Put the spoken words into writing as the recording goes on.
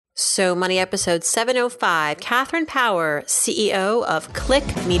So Money episode 705, Catherine Power, CEO of Click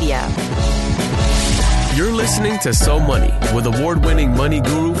Media. You're listening to So Money with award-winning money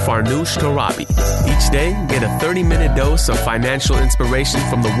guru Farnoosh Torabi. Each day, get a 30-minute dose of financial inspiration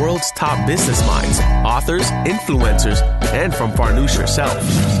from the world's top business minds, authors, influencers, and from Farnoosh herself.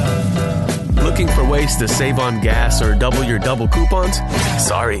 Looking for ways to save on gas or double your double coupons?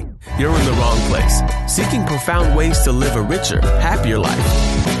 Sorry, you're in the wrong place. Seeking profound ways to live a richer, happier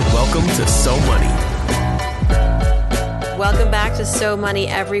life. Welcome to So Money. Welcome back to So Money,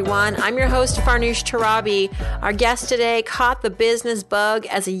 everyone. I'm your host, Farnoosh Torabi. Our guest today caught the business bug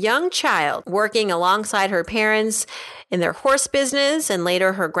as a young child, working alongside her parents in their horse business and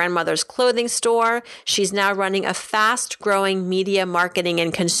later her grandmother's clothing store. She's now running a fast-growing media marketing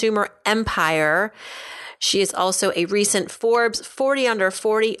and consumer empire. She is also a recent Forbes 40 Under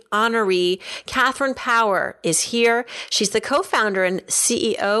 40 honoree. Catherine Power is here. She's the co-founder and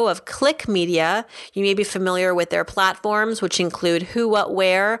CEO of Click Media. You may be familiar with their platforms, which include Who, What,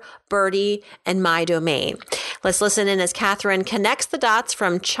 Where, Birdie, and My Domain. Let's listen in as Catherine connects the dots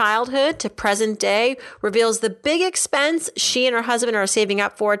from childhood to present day, reveals the big expense she and her husband are saving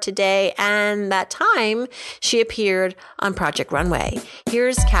up for today, and that time she appeared on Project Runway.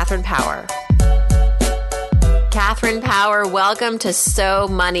 Here's Catherine Power. Catherine Power, welcome to So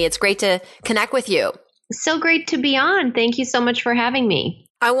Money. It's great to connect with you. So great to be on. Thank you so much for having me.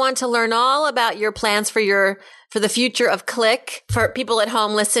 I want to learn all about your plans for the future of Click. For people at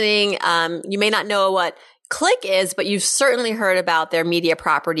home listening, you may not know what Click is, but you've certainly heard about their media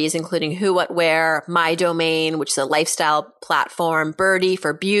properties, including Who, What, Where, My Domain, which is a lifestyle platform, Birdie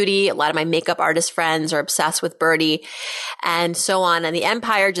for beauty. A lot of my makeup artist friends are obsessed with Birdie, and so on. And the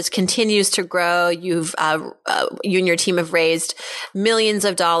empire just continues to grow. You and your team have raised millions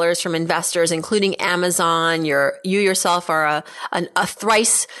of dollars from investors, including Amazon. You yourself are a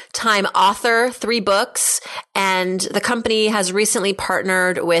thrice-time author, 3 books, and the company has recently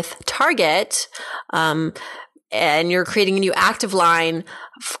partnered with Target. And you're creating a new active line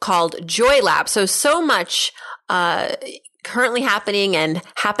called Joy Lab. So much currently happening and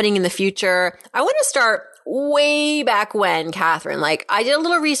happening in the future. I want to start way back when, Catherine. I did a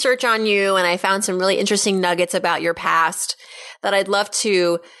little research on you and I found some really interesting nuggets about your past that I'd love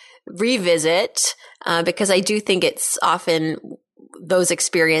to revisit because I do think it's often those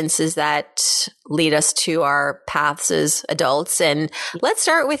experiences that lead us to our paths as adults. And let's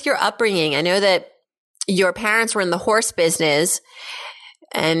start with your upbringing. I know that your parents were in the horse business,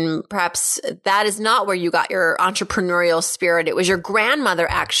 and perhaps that is not where you got your entrepreneurial spirit. It was your grandmother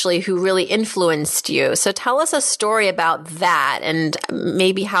actually who really influenced you. So tell us a story about that and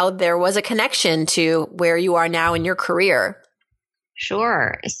maybe how there was a connection to where you are now in your career.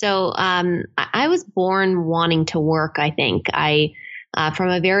 Sure. So I was born wanting to work, I think. I, from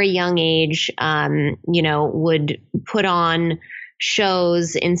a very young age, would put on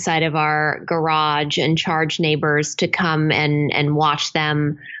shows inside of our garage and charge neighbors to come and watch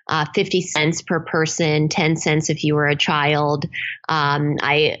them, 50 cents per person, 10 cents if you were a child.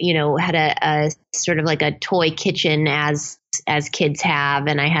 I had a sort of like a toy kitchen as kids have,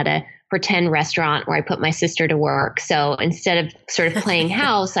 and I had a pretend restaurant where I put my sister to work. So instead of sort of playing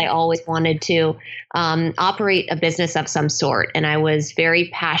house, I always wanted to operate a business of some sort. And I was very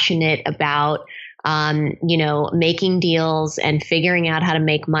passionate about making deals and figuring out how to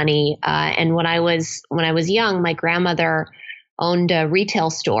make money. And when I was young, my grandmother owned a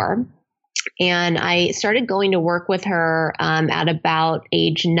retail store, and I started going to work with her at about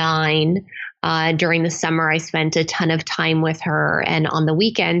age 9. During the summer, I spent a ton of time with her, and on the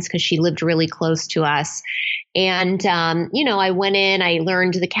weekends, because she lived really close to us. And, I went in, I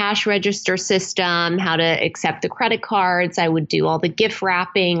learned the cash register system, how to accept the credit cards. I would do all the gift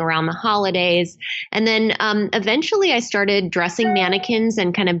wrapping around the holidays. And then eventually I started dressing mannequins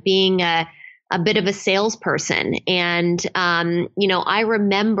and kind of being a bit of a salesperson. And, I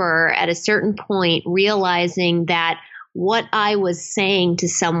remember at a certain point realizing that what I was saying to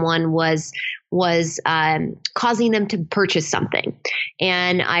someone was causing them to purchase something.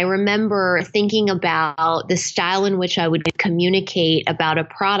 And I remember thinking about the style in which I would communicate about a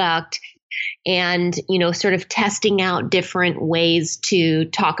product and, sort of testing out different ways to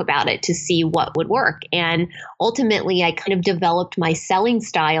talk about it to see what would work. And ultimately, I kind of developed my selling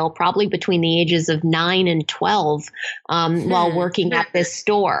style probably between the ages of 9 and 12 while working at this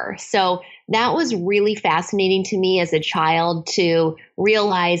store. So that was really fascinating to me as a child to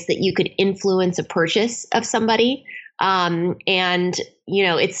realize that you could influence a purchase of somebody.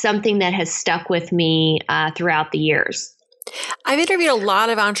 It's something that has stuck with me throughout the years. I've interviewed a lot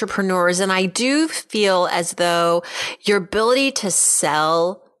of entrepreneurs, and I do feel as though your ability to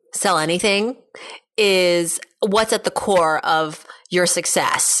sell sell anything is what's at the core of your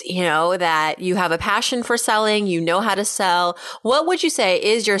success, that you have a passion for selling, you know how to sell. What would you say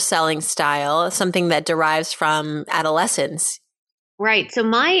is your selling style, something that derives from adolescence? Right. So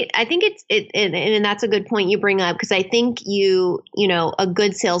I think and that's a good point you bring up, because I think a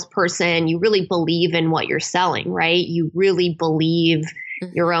good salesperson, you really believe in what you're selling, right? You really believe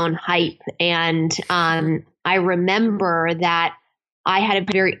your own hype. And I remember that I had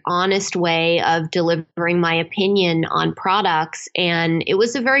a very honest way of delivering my opinion on products. And it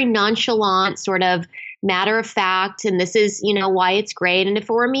was a very nonchalant sort of matter of fact. And this is, why it's great. And if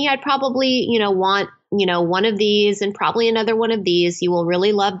it were me, I'd probably, want, one of these and probably another one of these. You will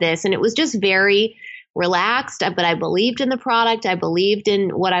really love this. And it was just very relaxed, but I believed in the product. I believed in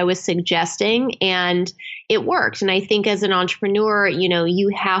what I was suggesting, and it worked. And I think as an entrepreneur, you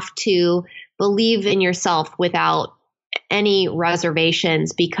have to believe in yourself without any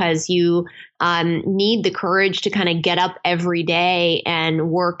reservations, because you need the courage to kind of get up every day and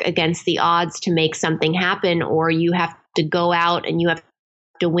work against the odds to make something happen, or you have to go out and you have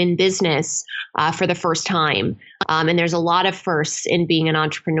to win business for the first time. And there's a lot of firsts in being an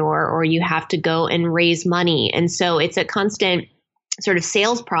entrepreneur, or you have to go and raise money. And so it's a constant sort of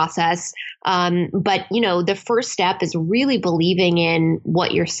sales process. But, the first step is really believing in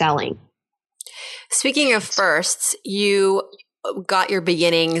what you're selling. Speaking of firsts, you got your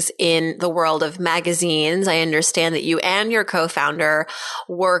beginnings in the world of magazines. I understand that you and your co-founder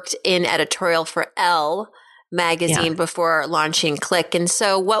worked in editorial for Elle magazine before launching Click. And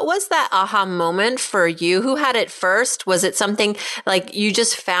so what was that aha moment for you? Who had it first? Was it something like you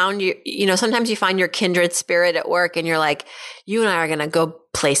just found, sometimes you find your kindred spirit at work and you're like, you and I are going to go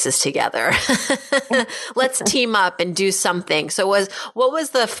places together. Let's team up and do something. So what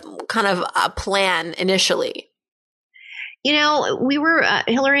was the kind of plan initially? We were,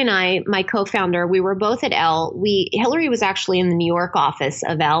 Hillary and I, my co-founder, we were both at Elle. Hillary was actually in the New York office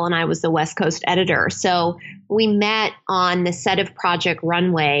of Elle, and I was the West Coast editor. So we met on the set of Project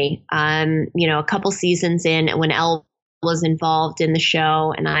Runway, a couple seasons in, when Elle was involved in the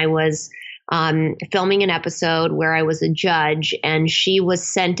show, and I was filming an episode where I was a judge, and she was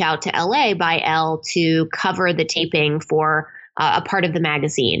sent out to LA by Elle to cover the taping for a part of the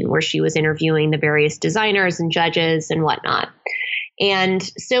magazine where she was interviewing the various designers and judges and whatnot. And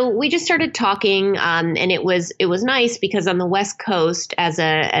so we just started talking, and it was nice because on the West Coast, as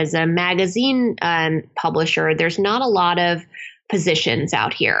a magazine publisher, there's not a lot of positions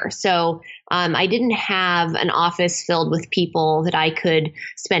out here. So I didn't have an office filled with people that I could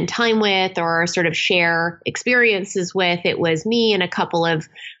spend time with or sort of share experiences with. It was me and a couple of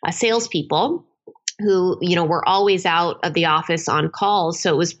salespeople who, were always out of the office on calls.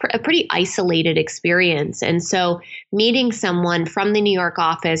 So it was a pretty isolated experience. And so meeting someone from the New York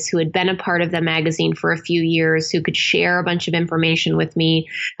office who had been a part of the magazine for a few years, who could share a bunch of information with me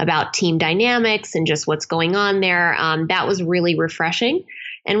about team dynamics and just what's going on there, that was really refreshing.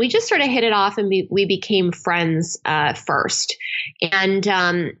 And we just sort of hit it off, and we became friends first. And,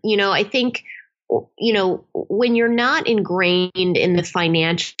 I think, when you're not ingrained in the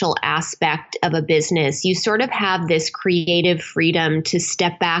financial aspect of a business, you sort of have this creative freedom to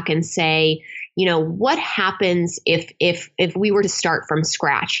step back and say, what happens if we were to start from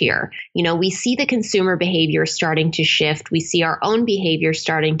scratch here? We see the consumer behavior starting to shift. We see our own behavior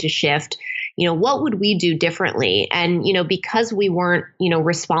starting to shift. What would we do differently? And, because we weren't,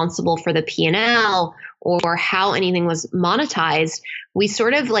 responsible for the P&L or how anything was monetized, we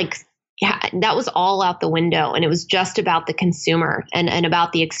sort of that was all out the window, and it was just about the consumer and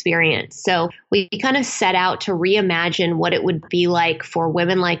about the experience. So we kind of set out to reimagine what it would be like for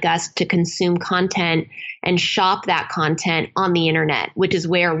women like us to consume content and shop that content on the internet, which is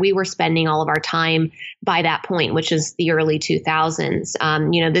where we were spending all of our time by that point, which is the early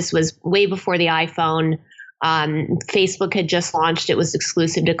 2000s. This was way before the iPhone. Facebook had just launched. It was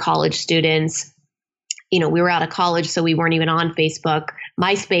exclusive to college students. We were out of college, so we weren't even on Facebook.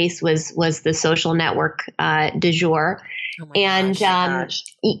 MySpace was the social network du jour. Oh my gosh.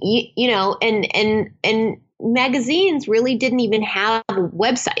 And magazines really didn't even have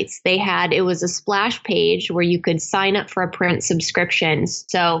websites. It was a splash page where you could sign up for a print subscription.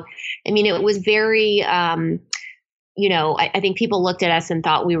 So, it was very, I think people looked at us and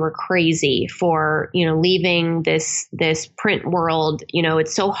thought we were crazy for, leaving this print world.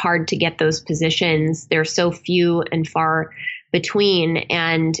 It's so hard to get those positions. They're so few and far between.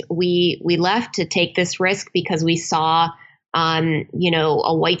 And we left to take this risk because we saw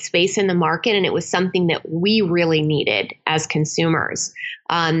a white space in the market, and it was something that we really needed as consumers.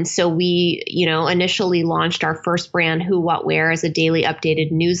 So we, initially launched our first brand, Who, What, Wear, as a daily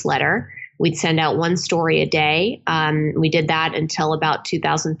updated newsletter. We'd send out one story a day. We did that until about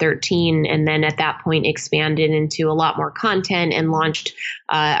 2013, and then at that point expanded into a lot more content and launched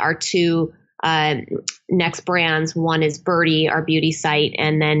our two next brands. One is Byrdie, our beauty site,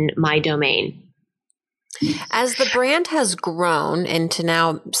 and then My Domain. As the brand has grown into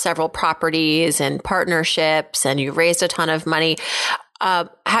now several properties and partnerships, and you've raised a ton of money,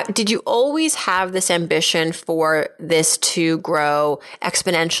 did you always have this ambition for this to grow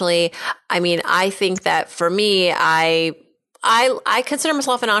exponentially? I mean, I think that for me, I consider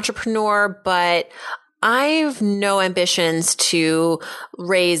myself an entrepreneur, but I've no ambitions to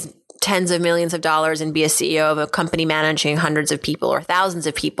raise tens of millions of dollars and be a CEO of a company managing hundreds of people or thousands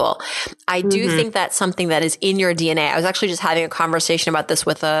of people. I do think that's something that is in your DNA. I was actually just having a conversation about this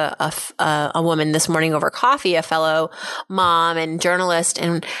with a woman this morning over coffee, a fellow mom and journalist.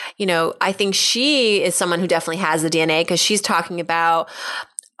 And, I think she is someone who definitely has the DNA, because she's talking about,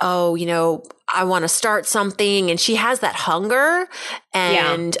 I want to start something. And she has that hunger,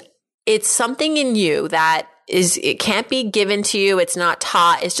 and it's something in you that it can't be given to you. It's not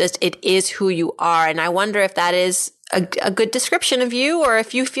taught. It's just, it is who you are. And I wonder if that is a good description of you, or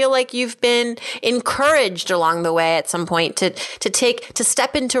if you feel like you've been encouraged along the way at some point to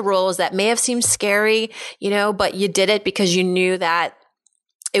step into roles that may have seemed scary, but you did it because you knew that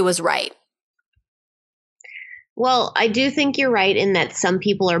it was right. Well, I do think you're right in that some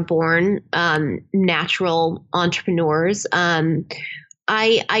people are born natural entrepreneurs.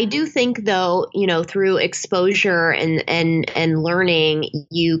 I do think, though, through exposure and learning,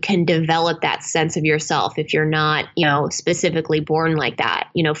 you can develop that sense of yourself if you're not, specifically born like that.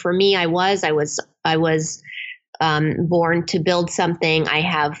 For me, I was born to build something. I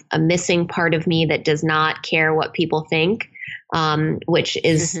have a missing part of me that does not care what people think, which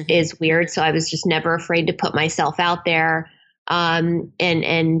is weird. So I was just never afraid to put myself out there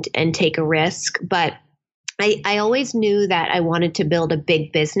and take a risk. But I always knew that I wanted to build a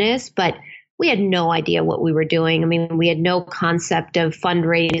big business, but we had no idea what we were doing. I mean, we had no concept of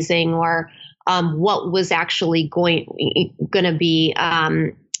fundraising or what was actually going to be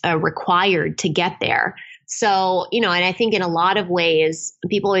required to get there. So, and I think in a lot of ways,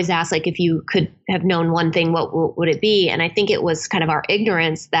 people always ask, like, if you could have known one thing, what would it be? And I think it was kind of our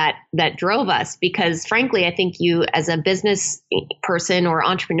ignorance that drove us, because frankly, I think you, as a business person or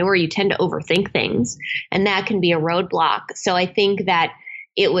entrepreneur, you tend to overthink things, and that can be a roadblock. So I think that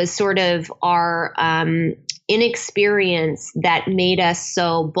it was sort of our inexperience that made us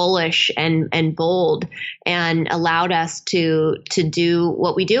so bullish and bold and allowed us to do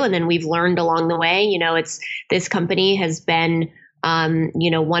what we do. And then we've learned along the way, this company has been,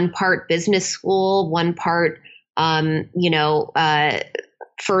 one part business school, one part,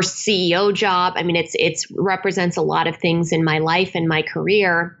 first CEO job. I mean, it's represents a lot of things in my life and my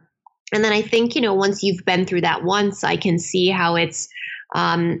career. And then I think, once you've been through that once, I can see how it's,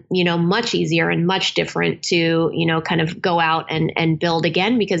 much easier and much different to, kind of go out and build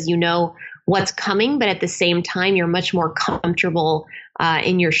again, because what's coming, but at the same time, you're much more comfortable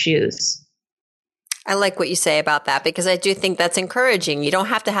in your shoes. I like what you say about that, because I do think that's encouraging. You don't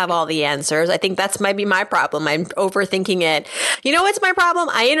have to have all the answers. I think that's might be my problem. I'm overthinking it. What's my problem?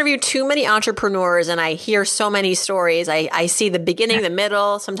 I interview too many entrepreneurs and I hear so many stories. I see the beginning, the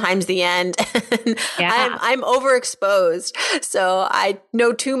middle, sometimes the end. Yeah. I'm overexposed. So I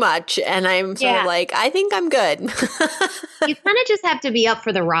know too much, and I'm sort of like, I think I'm good. You kind of just have to be up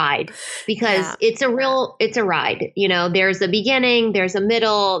for the ride, because it's a ride. There's a beginning, there's a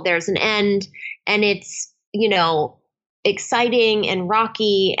middle, there's an end. And it's, exciting and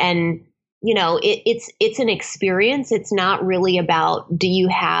rocky, and, it's an experience. It's not really about, do you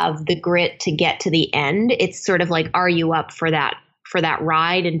have the grit to get to the end? It's sort of like, are you up for that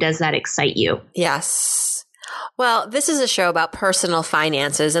ride? And does that excite you? Yes. Well, this is a show about personal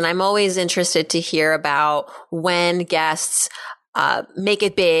finances, and I'm always interested to hear about when guests make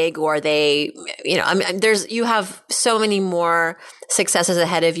it big, or they, you have so many more successes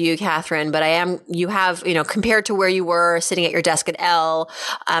ahead of you, Catherine, but you have, compared to where you were sitting at your desk at Elle,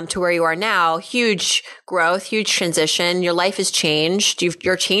 to where you are now, huge growth, huge transition. Your life has changed.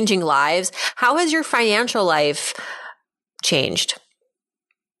 You're changing lives. How has your financial life changed?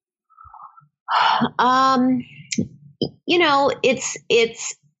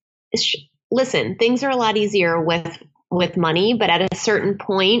 Listen, things are a lot easier with money, but at a certain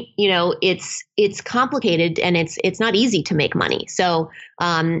point, it's complicated, and it's not easy to make money. So,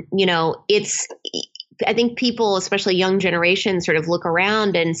 I think people, especially young generations, sort of look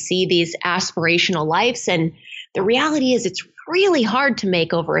around and see these aspirational lives. And the reality is it's really hard to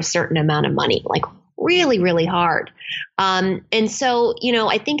make over a certain amount of money, like really, really hard. And so,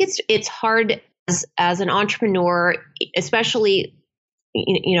 I think it's hard as an entrepreneur, especially,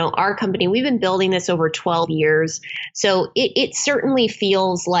 our company, we've been building this over 12 years. So it certainly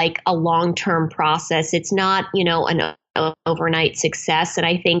feels like a long-term process. It's not, an overnight success. And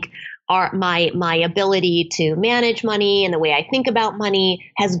I think my ability to manage money and the way I think about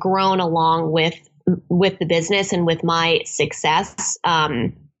money has grown along with the business and with my success.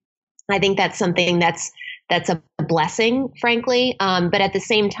 I think that's something that's a blessing, frankly. But at the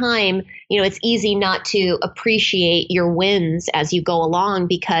same time, it's easy not to appreciate your wins as you go along,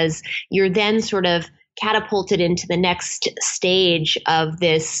 because you're then sort of catapulted into the next stage of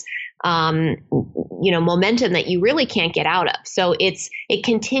this, momentum that you really can't get out of. So it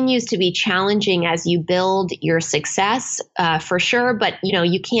continues to be challenging as you build your success, for sure. But,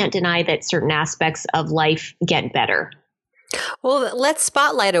 you can't deny that certain aspects of life get better. Well, let's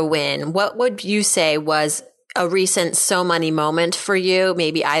spotlight a win. What would you say was a recent So Money moment for you,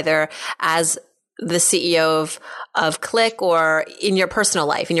 maybe either as the CEO of Click or in your personal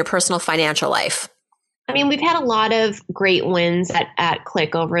life, in your personal financial life? I mean, we've had a lot of great wins at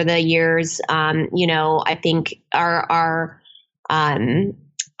Click over the years. I think our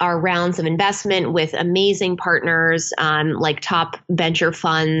rounds of investment with amazing partners, like top venture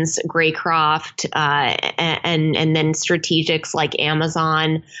funds, Greycroft, and then strategics like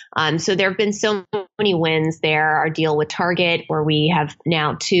Amazon. So there have been so many wins there. Our deal with Target, where we have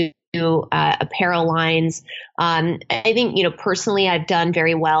now two apparel lines. I think, personally, I've done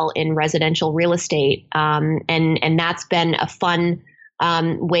very well in residential real estate. And that's been a fun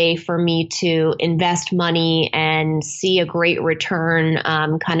way for me to invest money and see a great return,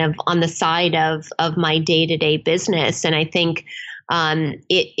 kind of on the side of my day-to-day business. And I think,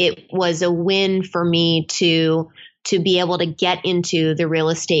 it was a win for me to be able to get into the real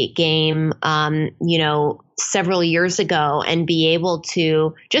estate game, several years ago and be able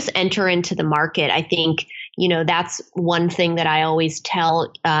to just enter into the market. I think, that's one thing that I always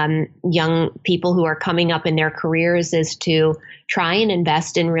tell young people who are coming up in their careers is to try and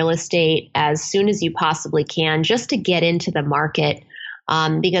invest in real estate as soon as you possibly can, just to get into the market.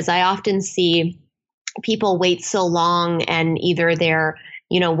 Because I often see people wait so long, and either they're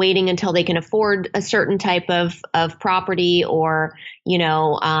waiting until they can afford a certain type of property, or,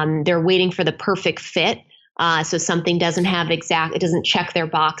 they're waiting for the perfect fit. So something it doesn't check their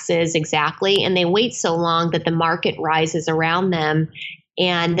boxes exactly. And they wait so long that the market rises around them,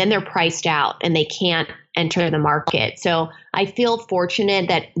 and then they're priced out and they can't enter the market. So I feel fortunate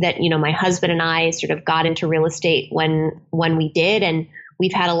that my husband and I sort of got into real estate when we did, and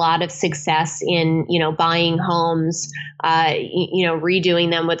we've had a lot of success in, buying homes, redoing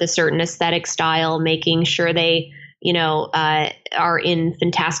them with a certain aesthetic style, making sure they, are in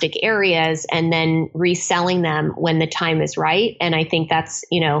fantastic areas, and then reselling them when the time is right. And I think that's,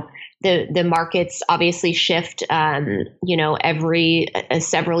 the markets obviously shift, every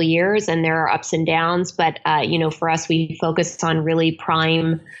several years, and there are ups and downs. But, for us, we focus on really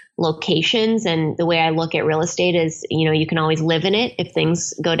prime locations. And the way I look at real estate is, you can always live in it if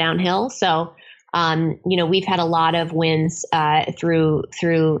things go downhill. So, we've had a lot of wins through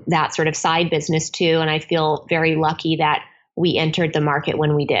that sort of side business too. And I feel very lucky that we entered the market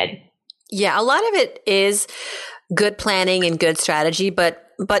when we did. Yeah, a lot of it is good planning and good strategy, but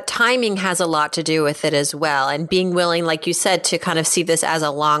timing has a lot to do with it as well. And being willing, like you said, to kind of see this as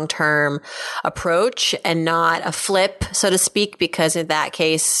a long-term approach and not a flip, so to speak, because in that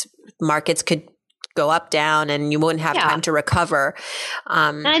case, markets could go up, down, and you wouldn't have time to recover.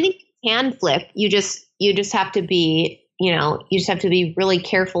 And I think can flip. You just have to be, really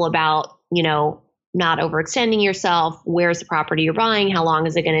careful about, not overextending yourself. Where's the property you're buying? How long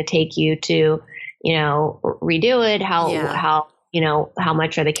is it going to take you to, redo it? How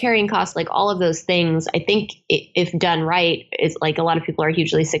much are the carrying costs? Like all of those things, I think if done right, is like a lot of people are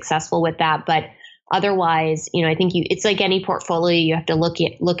hugely successful with that. But otherwise, I think it's like any portfolio, you have to look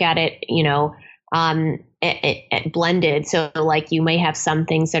at it, blended. So like you may have some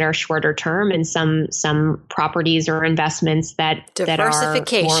things that are shorter term and some properties or investments that are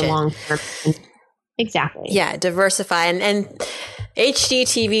more long term. Exactly. Yeah. Diversify. And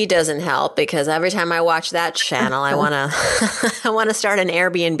HGTV doesn't help, because every time I watch that channel, I want to start an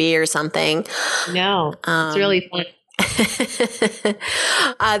Airbnb or something. No, it's really fun.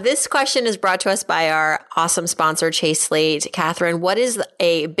 This question is brought to us by our awesome sponsor, Chase Slate. Catherine, what is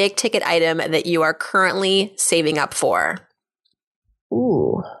a big ticket item that you are currently saving up for?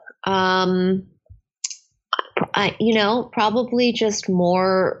 Ooh, Probably just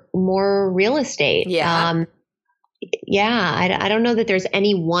more real estate. Yeah. I don't know that there's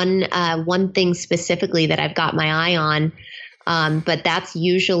any one thing specifically that I've got my eye on. But that's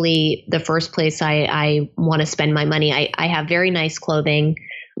usually the first place I want to spend my money. I have very nice clothing,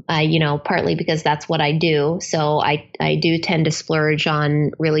 partly because that's what I do. So I do tend to splurge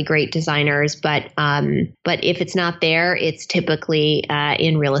on really great designers, but if it's not there, it's typically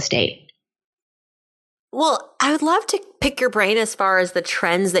in real estate. Well, I would love to pick your brain as far as the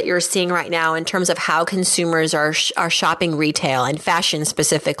trends that you're seeing right now in terms of how consumers are shopping retail and fashion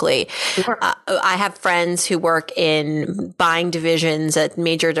specifically. Sure. I have friends who work in buying divisions at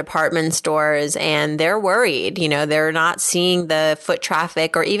major department stores, and they're worried. They're not seeing the foot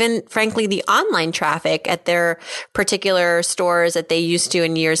traffic or even, frankly, the online traffic at their particular stores that they used to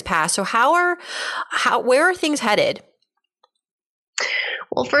in years past. So where are things headed?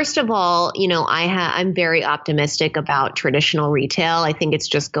 Well, first of all, I'm very optimistic about traditional retail. I think it's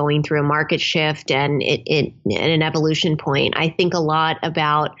just going through a market shift and an evolution point. I think a lot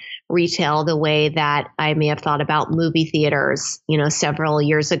about retail the way that I may have thought about movie theaters, several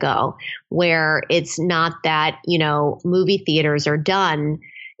years ago, where it's not that, movie theaters are done.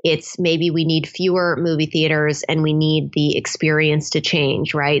 It's maybe we need fewer movie theaters and we need the experience to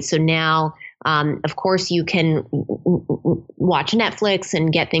change, right? So now, of course, you can watch Netflix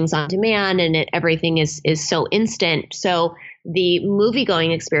and get things on demand, and everything is so instant. So the movie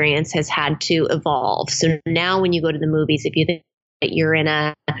going experience has had to evolve. So now when you go to the movies, if you think that you're in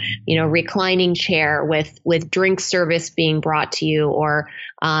a reclining chair with drink service being brought to you, or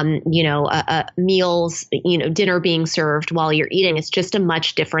meals, dinner being served while you're eating, it's just a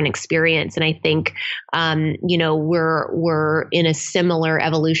much different experience. And I think we're in a similar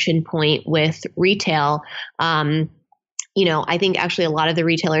evolution point with retail. I think actually a lot of the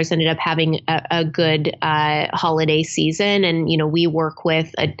retailers ended up having a good holiday season, and we work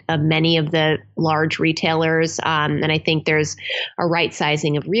with many of the large retailers, and I think there's a right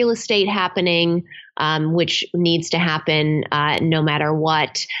sizing of real estate happening, which needs to happen no matter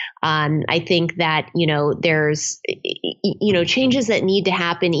what. I think that there's changes that need to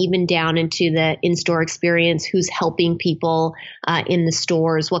happen even down into the in-store experience. Who's helping people in the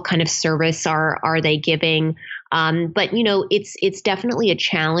stores? What kind of service are they giving? But it's definitely a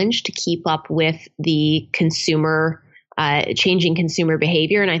challenge to keep up with the consumer, changing consumer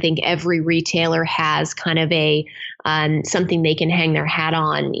behavior. And I think every retailer has kind of something they can hang their hat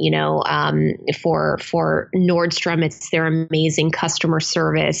on. For Nordstrom, it's their amazing customer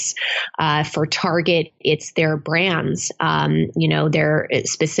service. For Target, it's their brands. They're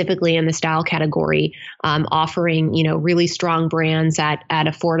specifically in the style category, offering really strong brands at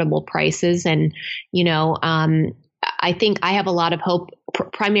affordable prices. And I think I have a lot of hope,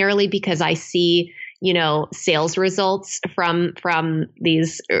 primarily because I see sales results from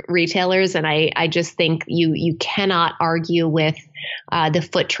these retailers. And I just think you cannot argue with the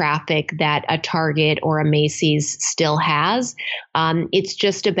foot traffic that a Target or a Macy's still has. It's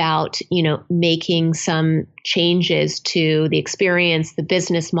just about, making some changes to the experience, the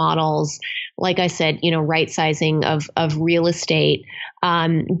business models, like I said, right sizing of real estate.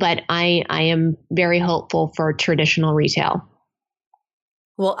 But I am very hopeful for traditional retail.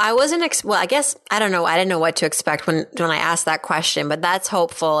 Well, I guess, I don't know. I didn't know what to expect when I asked that question, but that's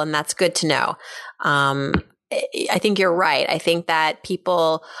hopeful and that's good to know. I think you're right. I think that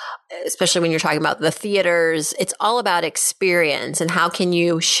people, especially when you're talking about the theaters, it's all about experience and how can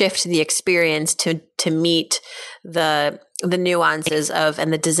you shift the experience to meet the nuances of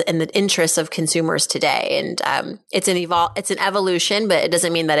and the interests of consumers today. And it's an evolution, but it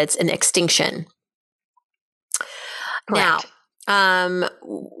doesn't mean that it's an extinction. Correct. Now,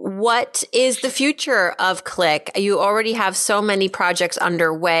 what is the future of Click? You already have so many projects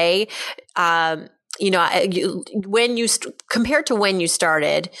underway. Compared to when you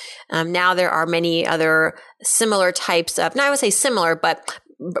started, now there are many other similar types of, now I would say similar, but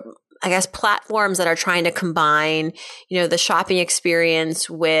I guess platforms that are trying to combine, the shopping experience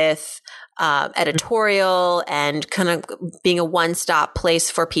with editorial and kind of being a one-stop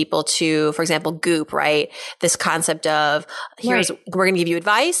place for people to, for example, Goop, right? This concept of we're going to give you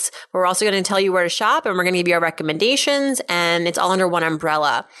advice, but we're also going to tell you where to shop, and we're going to give you our recommendations, and it's all under one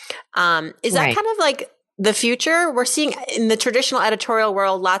umbrella. Is that kind of like the future? We're seeing in the traditional editorial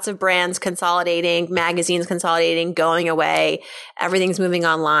world, lots of brands consolidating, magazines consolidating, going away. Everything's moving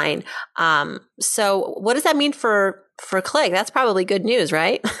online. So what does that mean for Click? That's probably good news,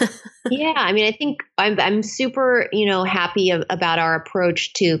 right? Yeah. I mean, I think I'm super, happy about our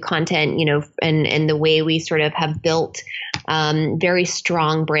approach to content, and the way we sort of have built very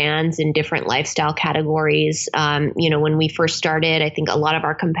strong brands in different lifestyle categories. When we first started, I think a lot of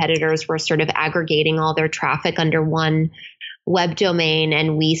our competitors were sort of aggregating all their traffic under one web domain,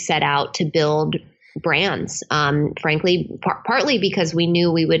 and we set out to build brands, frankly, partly because we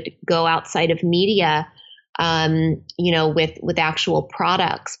knew we would go outside of media, with actual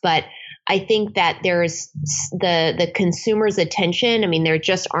products. But I think that there's the consumer's attention. I mean, there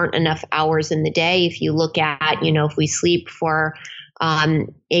just aren't enough hours in the day. If you look at, if we sleep for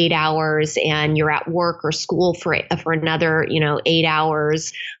 8 hours and you're at work or school for another, 8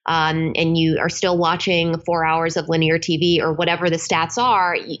 hours, and you are still watching 4 hours of linear TV or whatever the stats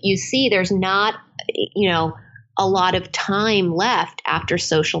are, you see there's not, a lot of time left after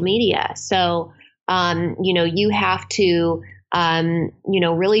social media. So, you have to,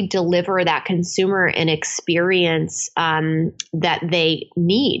 really deliver that consumer an experience that they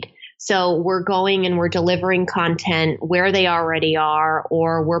need. So we're going and we're delivering content where they already are,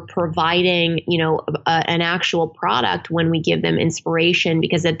 or we're providing, an actual product when we give them inspiration,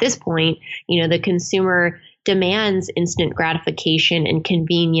 because at this point, the consumer demands instant gratification and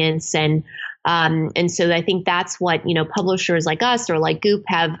convenience. And so I think that's what, publishers like us or like Goop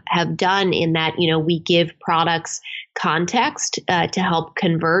have done, in that, we give products context to help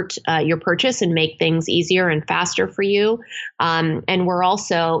convert your purchase and make things easier and faster for you. And we're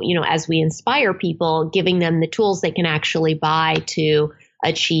also, as we inspire people, giving them the tools they can actually buy to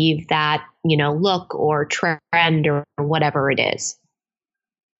achieve that, look or trend or whatever it is.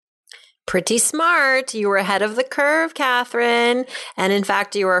 Pretty smart. You were ahead of the curve, Catherine. And in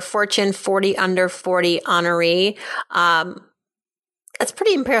fact, you were a Fortune 40 under 40 honoree. That's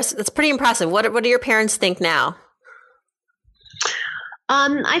pretty impressive. That's pretty impressive. What do your parents think now?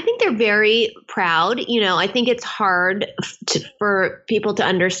 I think they're very proud. I think it's hard for people to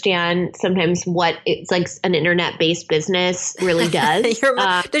understand sometimes what it's like an internet-based business really does.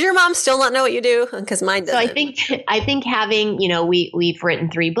 Does your mom still not know what you do? Because mine doesn't. So I think having, we've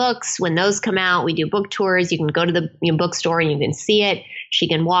written 3 books. When those come out, we do book tours. You can go to the bookstore and you can see it. She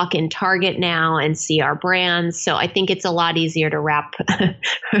can walk in Target now and see our brands. So I think it's a lot easier to wrap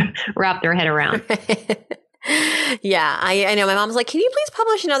their head around. Yeah, I know. My mom's like, can you please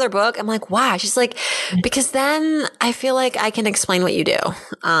publish another book? I'm like, why? She's like, because then I feel like I can explain what you do.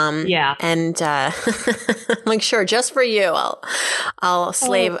 Yeah. And I'm like, sure, just for you, I'll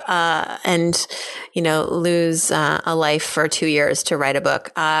slave and lose a life for 2 years to write a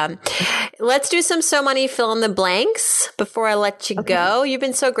book. Let's do some So Money fill in the blanks before I let you go. You've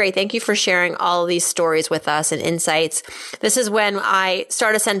been so great. Thank you for sharing all of these stories with us and insights. This is when I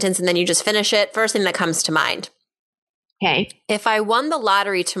start a sentence and then you just finish it. First thing that comes to mind. Okay. If I won the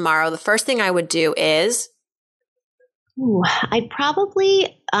lottery tomorrow, the first thing I would do is? I'd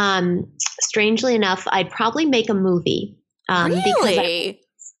probably, strangely enough, I'd probably make a movie. Really?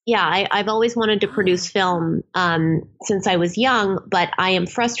 I've always wanted to produce film since I was young, but I am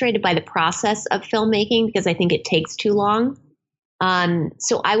frustrated by the process of filmmaking because I think it takes too long.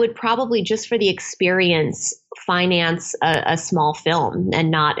 So I would probably, just for the experience, finance a small film and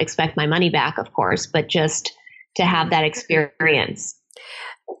not expect my money back, of course, but just to have that experience.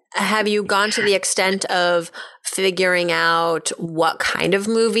 Have you gone to the extent of figuring out what kind of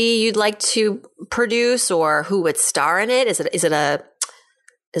movie you'd like to produce or who would star in it? Is it a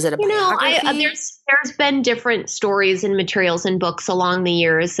biography? There's been different stories and materials and books along the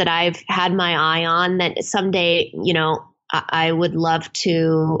years that I've had my eye on that someday, I would love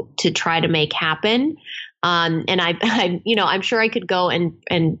to try to make happen. And I'm sure I could go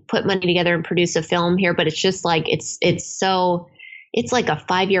and put money together and produce a film here, but it's just like, it's like a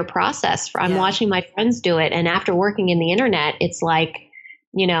 5-year process. I'm watching my friends do it. And after working in the internet, it's like,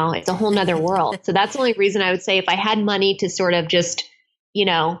 it's a whole nother world. So that's the only reason I would say if I had money to sort of just,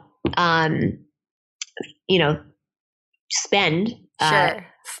 spend,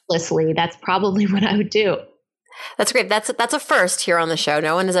 frivolously, that's probably what I would do. That's great. That's a first here on the show.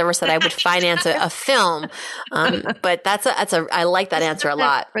 No one has ever said I would finance a film. But I like that answer a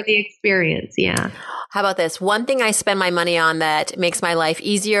lot. For the experience. Yeah. How about this? One thing I spend my money on that makes my life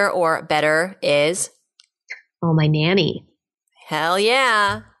easier or better is? Oh, my nanny. Hell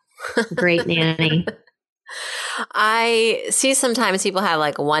yeah. Great nanny. I see sometimes people have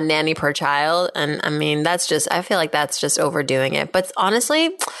like one nanny per child. And I mean, I feel like that's just overdoing it. But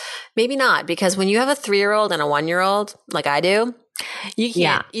honestly, maybe not, because when you have a 3-year-old and a 1-year-old, like I do, you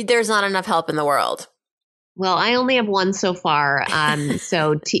can't, there's not enough help in the world. Well, I only have one so far.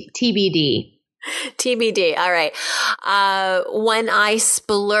 So TBD. TBD. All right. When I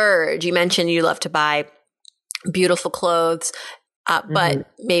splurge, you mentioned you love to buy beautiful clothes. But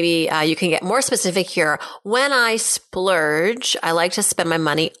maybe you can get more specific here. When I splurge, I like to spend my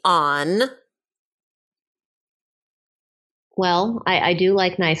money on. Well, I do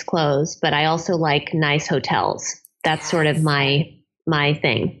like nice clothes, but I also like nice hotels. That's sort of my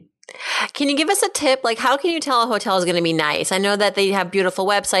thing. Can you give us a tip? Like, how can you tell a hotel is going to be nice? I know that they have beautiful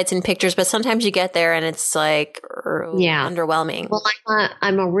websites and pictures, but sometimes you get there and it's like underwhelming. Well,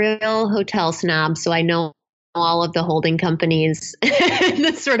 I'm a real hotel snob, so I know all of the holding companies,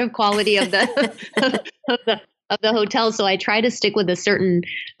 the sort of quality of the of the hotel. So I try to stick with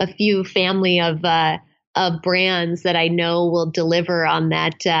a few family of brands that I know will deliver on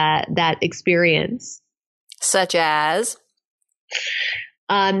that experience. Such as?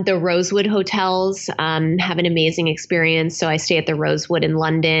 The Rosewood hotels have an amazing experience. So I stay at the Rosewood in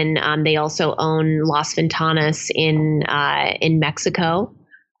London. They also own Las Ventanas in Mexico.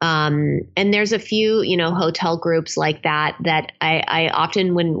 And there's a few, hotel groups like that I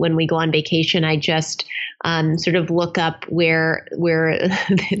often, when we go on vacation, I just sort of look up where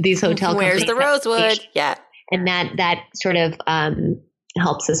these hotel Where's the Rosewood? Yeah. And that sort of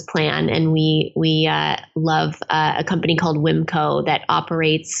helps us plan. And we love a company called Wimco that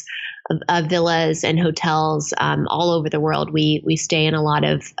operates villas and hotels all over the world. We stay in a lot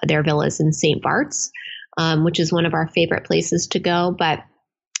of their villas in St. Bart's, which is one of our favorite places to go. But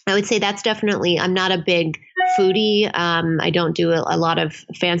I would say that's definitely, I'm not a big foodie. I don't do a lot of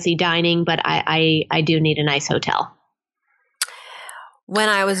fancy dining, but I do need a nice hotel. When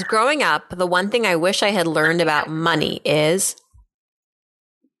I was growing up, the one thing I wish I had learned about money is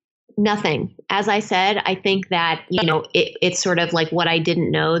nothing. As I said, I think that, it's sort of like what I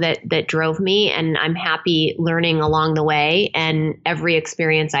didn't know that drove me, and I'm happy learning along the way, and every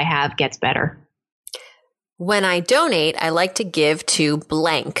experience I have gets better. When I donate, I like to give to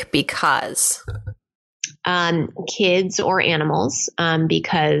blank because kids or animals,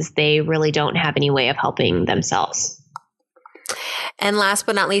 because they really don't have any way of helping themselves. And last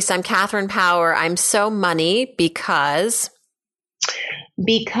but not least, I'm Catherine Power. I'm so money because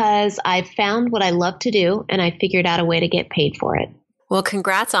I've found what I love to do, and I figured out a way to get paid for it. Well,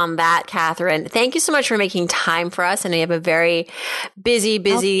 congrats on that, Catherine. Thank you so much for making time for us. I know you have a very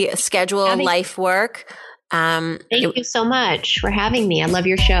busy schedule of life work. Thank you so much for having me. I love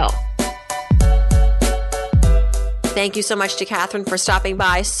your show. Thank you so much to Catherine for stopping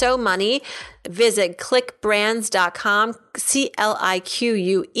by. So Money. Visit cliquebrands.com,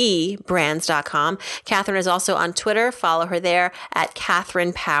 CLIQUE brands.com. Catherine is also on Twitter. Follow her there at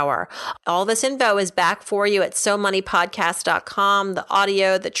Catherine Power. All this info is back for you at SoMoneyPodcast.com, the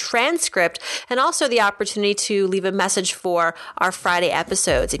audio, the transcript, and also the opportunity to leave a message for our Friday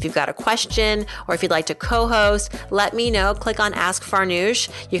episodes. If you've got a question or if you'd like to co-host, let me know. Click on Ask Farnoosh.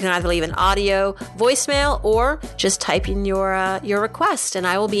 You can either leave an audio voicemail or just type in your request, and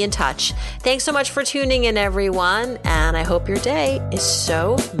I will be in touch. Thanks so much for tuning in, everyone, and I hope your day is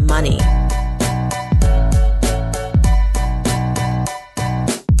so money.